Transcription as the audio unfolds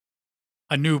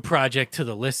a new project to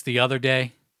the list the other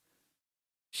day.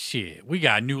 Shit, we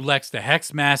got new Lex the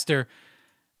Hex Master,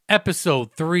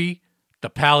 episode 3, The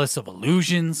Palace of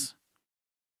Illusions.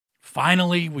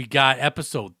 Finally, we got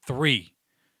episode 3.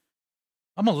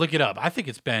 I'm going to look it up. I think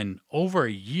it's been over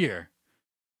a year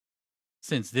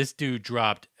since this dude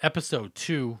dropped episode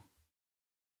 2,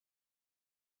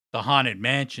 The Haunted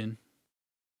Mansion.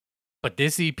 But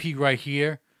this EP right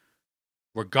here,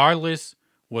 regardless,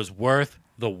 was worth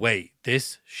the wait.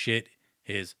 This shit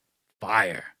is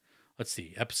fire. Let's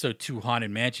see, episode 2, Haunted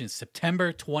Mansion,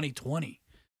 September 2020.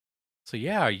 So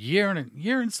yeah, a year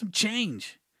and some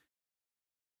change.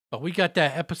 But we got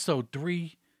that episode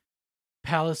 3,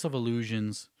 Palace of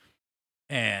Illusions,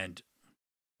 and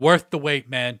worth the wait,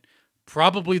 man.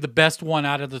 Probably the best one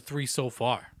out of the 3 so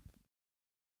far.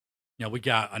 You know, we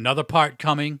got another part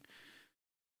coming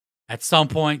at some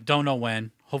point. Don't know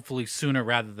when. Hopefully sooner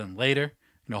rather than later.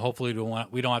 You know, hopefully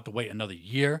we don't have to wait another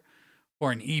year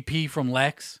for an EP from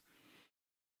Lex.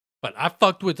 But I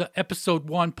fucked with episode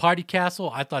 1, Party Castle.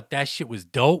 I thought that shit was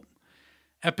dope.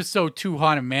 Episode 2,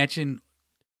 Haunted Mansion,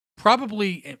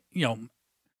 probably,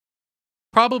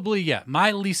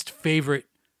 my least favorite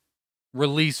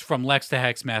release from Lex the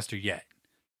Hex Master yet.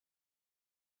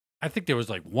 I think there was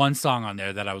like one song on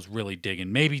there that I was really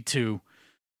digging, maybe 2,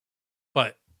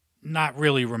 but not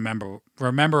really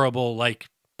rememberable like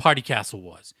Party Castle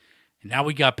was. And now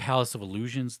we got Palace of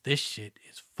Illusions. This shit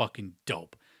is fucking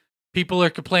dope. People are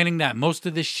complaining that most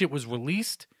of this shit was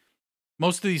released.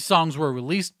 Most of these songs were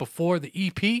released before the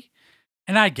EP.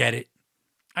 And I get it.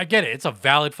 It's a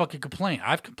valid fucking complaint.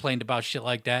 I've complained about shit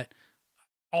like that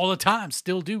all the time.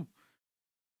 Still do.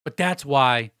 But that's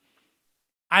why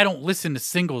I don't listen to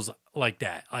singles like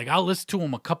that. Like, I'll listen to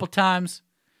them a couple times.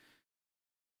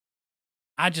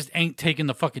 I just ain't taking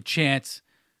the fucking chance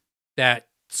that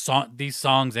these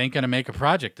songs ain't going to make a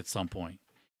project at some point.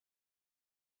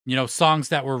 You know, songs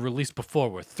that were released before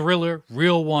were Thriller,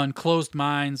 Real One, Closed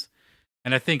Minds,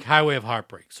 and I think Highway of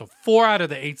Heartbreak. So 4 out of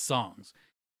the 8 songs.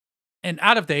 And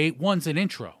out of the 8, one's an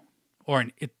intro. Or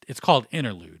it's called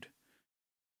Interlude.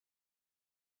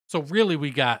 So really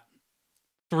we got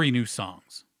 3 new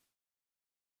songs.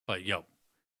 But yo,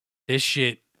 this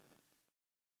shit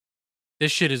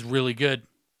is really good.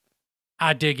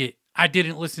 I dig it. I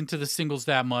didn't listen to the singles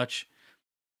that much.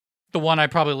 The one I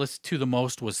probably listened to the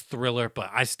most was Thriller, but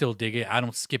I still dig it. I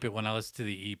don't skip it when I listen to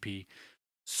the EP.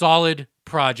 Solid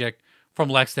project from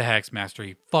Lex the Hex Master.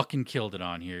 He fucking killed it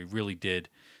on here. He really did.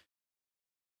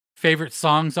 Favorite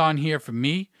songs on here for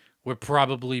me would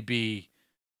probably be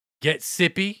Get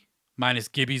Sippy, minus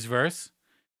Gibby's verse,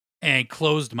 and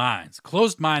Closed Minds.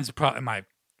 Closed Minds is probably my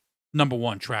number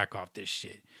 1 track off this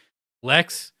shit.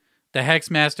 Lex, the Hex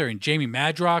Master, and Jamie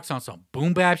Madrox on some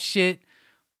boom bap shit.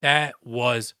 That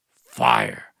was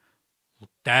fire.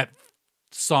 That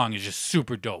song is just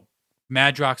super dope.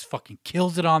 Madrox fucking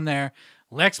kills it on there.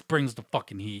 Lex brings the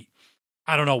fucking heat.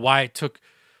 I don't know why it took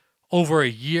over a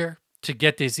year to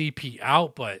get this EP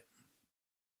out, but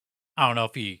I don't know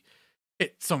if he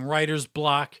hit some writer's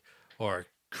block or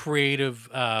creative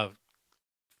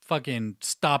fucking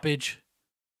blockage,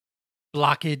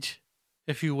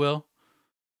 if you will.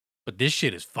 But this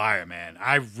shit is fire, man.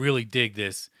 I really dig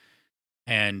this.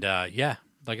 And yeah,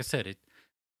 like I said,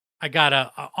 I got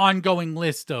a ongoing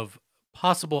list of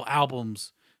possible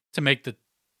albums to make the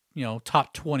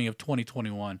top 20 of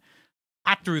 2021.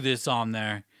 I threw this on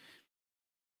there.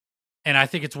 And I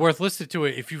think it's worth listening to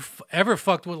it. If you've ever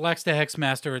fucked with Lex the Hex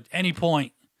Master at any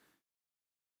point,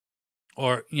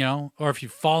 or if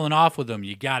you've fallen off with him,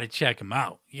 you got to check him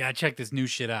out. You got to check this new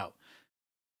shit out.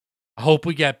 I hope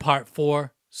we get part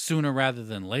 4 sooner rather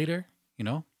than later,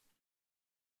 The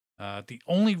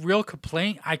only real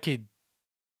complaint I could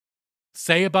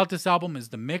say about this album is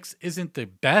the mix isn't the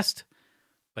best,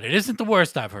 but it isn't the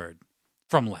worst I've heard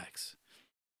from Lex.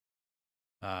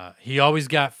 He always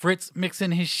got Fritz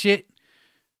mixing his shit.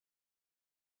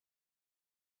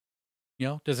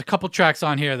 There's a couple tracks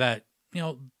on here that,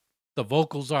 the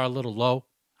vocals are a little low,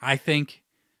 I think.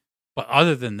 But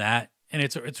other than that, and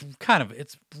it's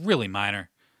really minor.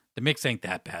 The mix ain't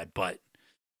that bad, but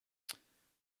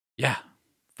yeah.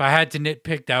 If I had to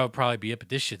nitpick, that would probably be it. But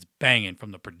this shit's banging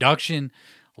from the production.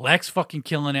 Lex fucking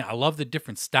killing it. I love the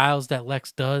different styles that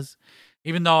Lex does.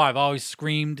 Even though I've always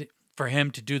screamed for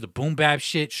him to do the boom bap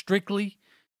shit strictly,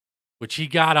 which he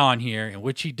got on here and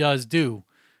which he does do.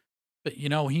 But,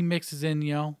 he mixes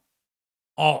in,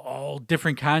 all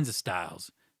different kinds of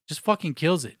styles. Just fucking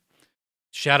kills it.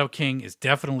 Shadow King is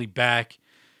definitely back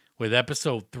with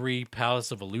episode 3,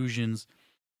 Palace of Illusions.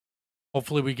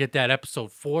 Hopefully we get that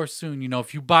episode 4 soon.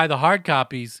 If you buy the hard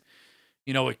copies,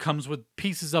 You know, it comes with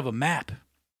pieces of a map.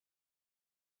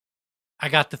 I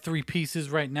got the 3 pieces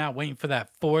right now, waiting for that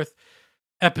 4th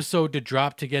episode to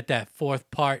drop to get that 4th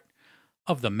part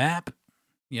of the map,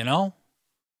 you know?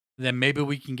 Then maybe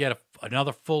we can get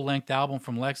another full-length album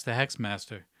from Lex the Hex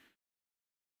Master.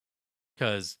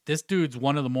 Because this dude's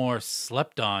one of the more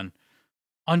slept on,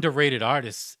 underrated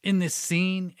artists in this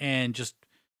scene and just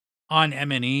on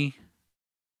M&E.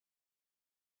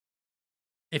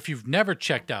 If you've never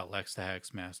checked out Lex the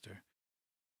Hex Master,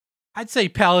 I'd say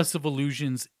Palace of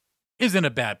Illusions isn't a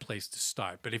bad place to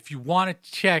start. But if you want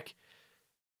to check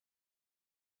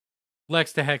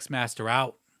Lex the Hex Master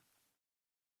out,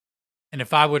 and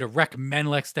if I were to recommend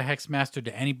Lex the Hex Master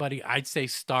to anybody, I'd say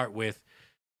start with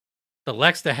the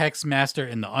Lex the Hex Master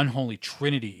and the Unholy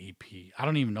Trinity EP. I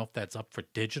don't even know if that's up for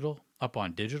digital, up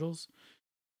on digitals.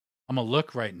 I'm going to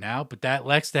look right now, but that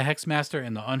Lex the Hex Master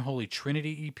and the Unholy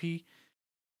Trinity EP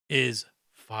is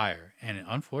fire. And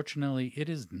unfortunately, it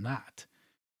is not.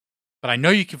 But I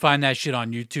know you can find that shit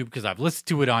on YouTube because I've listened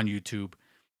to it on YouTube.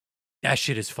 That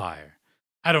shit is fire.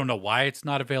 I don't know why it's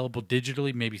not available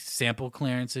digitally. Maybe sample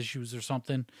clearance issues or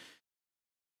something.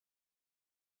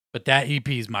 But that EP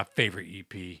is my favorite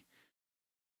EP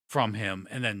from him.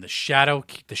 And then the Shadow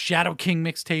King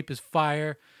mixtape is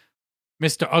fire.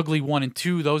 Mr. Ugly 1 and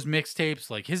 2, those mixtapes,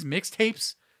 like his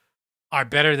mixtapes are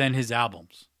better than his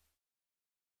albums.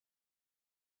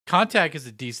 Contact is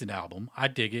a decent album. I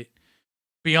dig it.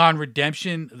 Beyond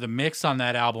Redemption, the mix on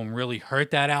that album really hurt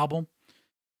that album.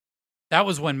 That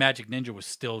was when Magic Ninja was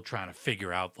still trying to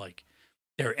figure out like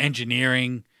their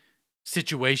engineering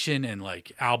situation, and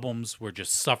like albums were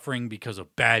just suffering because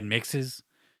of bad mixes.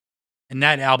 And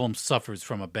that album suffers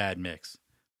from a bad mix.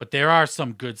 But there are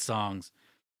some good songs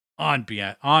on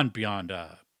Beyond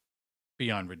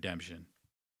Redemption.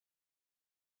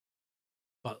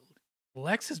 But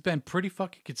Lex has been pretty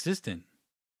fucking consistent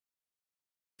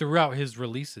throughout his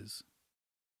releases.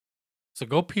 So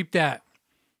go peep that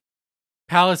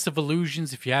Palace of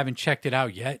Illusions if you haven't checked it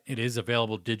out yet. It is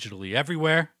available digitally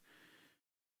everywhere.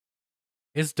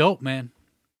 It's dope, man.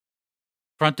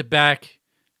 Front to back.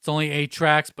 It's only 8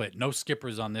 tracks, but no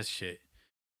skippers on this shit.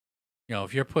 You know,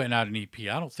 if you're putting out an EP,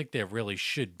 I don't think there really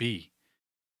should be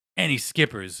any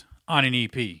skippers on an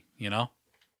EP, you know?